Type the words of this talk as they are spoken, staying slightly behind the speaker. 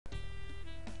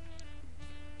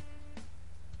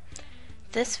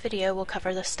This video will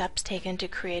cover the steps taken to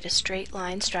create a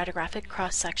straight-line stratigraphic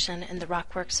cross-section in the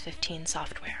RockWorks15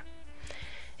 software.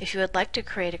 If you would like to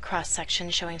create a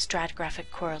cross-section showing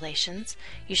stratigraphic correlations,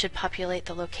 you should populate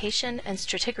the location and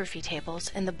stratigraphy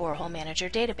tables in the Borehole Manager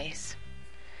database.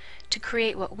 To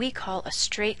create what we call a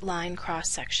straight-line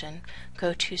cross-section,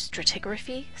 go to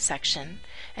Stratigraphy section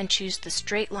and choose the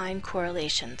Straight Line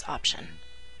Correlations option.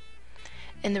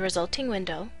 In the resulting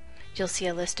window, you'll see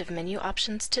a list of menu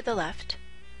options to the left,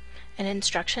 an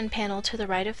instruction panel to the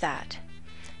right of that,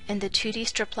 and the 2D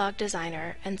strip log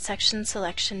designer and section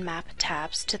selection map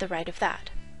tabs to the right of that.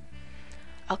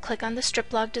 I'll click on the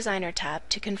strip log designer tab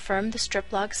to confirm the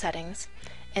strip log settings,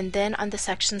 and then on the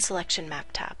section selection map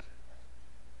tab.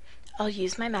 I'll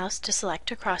use my mouse to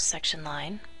select a cross-section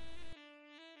line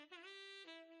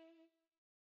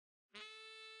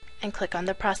and click on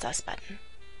the Process button.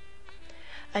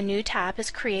 A new tab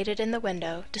is created in the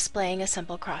window displaying a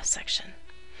simple cross-section.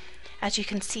 As you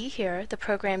can see here, the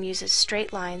program uses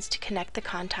straight lines to connect the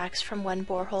contacts from one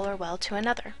borehole or well to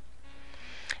another.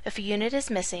 If a unit is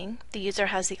missing, the user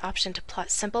has the option to plot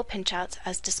simple pinchouts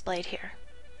as displayed here.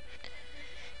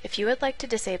 If you would like to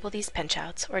disable these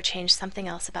pinchouts or change something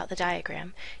else about the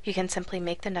diagram, you can simply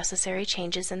make the necessary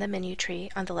changes in the menu tree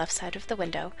on the left side of the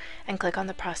window and click on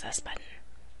the Process button.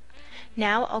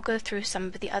 Now I'll go through some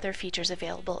of the other features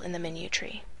available in the menu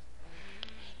tree.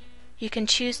 You can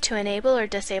choose to enable or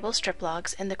disable strip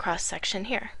logs in the cross-section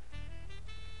here.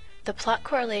 The Plot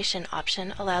Correlation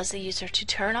option allows the user to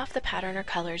turn off the pattern or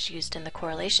colors used in the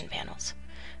correlation panels.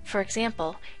 For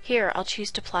example, here I'll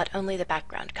choose to plot only the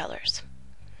background colors.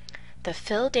 The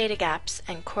Fill Data Gaps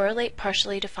and Correlate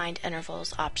Partially Defined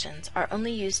Intervals options are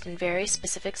only used in very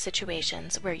specific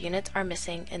situations where units are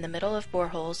missing in the middle of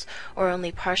boreholes or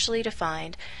only partially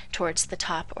defined towards the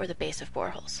top or the base of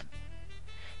boreholes.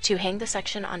 To hang the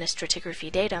section on a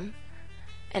stratigraphy datum,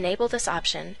 enable this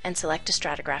option and select a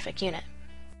stratigraphic unit.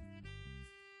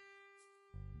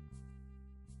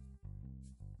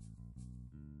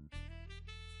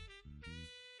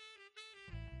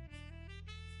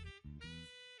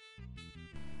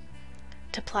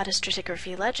 To plot a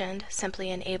stratigraphy legend, simply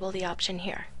enable the option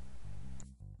here.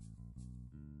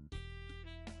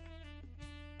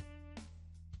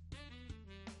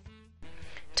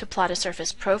 To plot a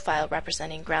surface profile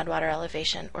representing groundwater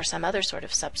elevation or some other sort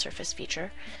of subsurface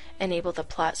feature, enable the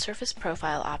Plot Surface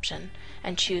Profile option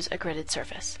and choose a gridded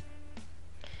surface.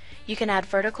 You can add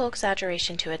vertical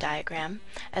exaggeration to a diagram,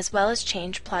 as well as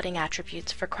change plotting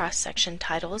attributes for cross-section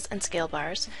titles and scale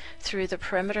bars through the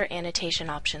Perimeter Annotation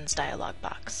Options dialog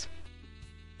box.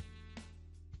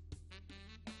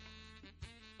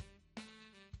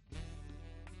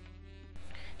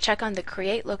 Check on the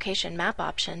Create Location Map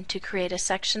option to create a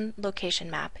section location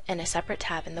map in a separate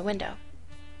tab in the window.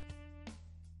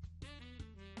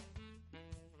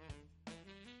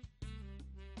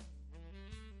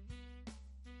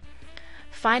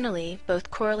 Finally, both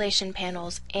correlation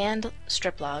panels and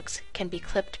strip logs can be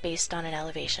clipped based on an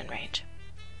elevation range.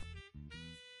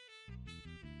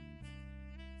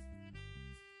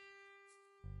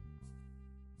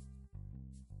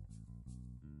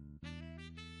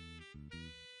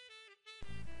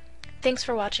 Thanks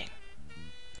for watching.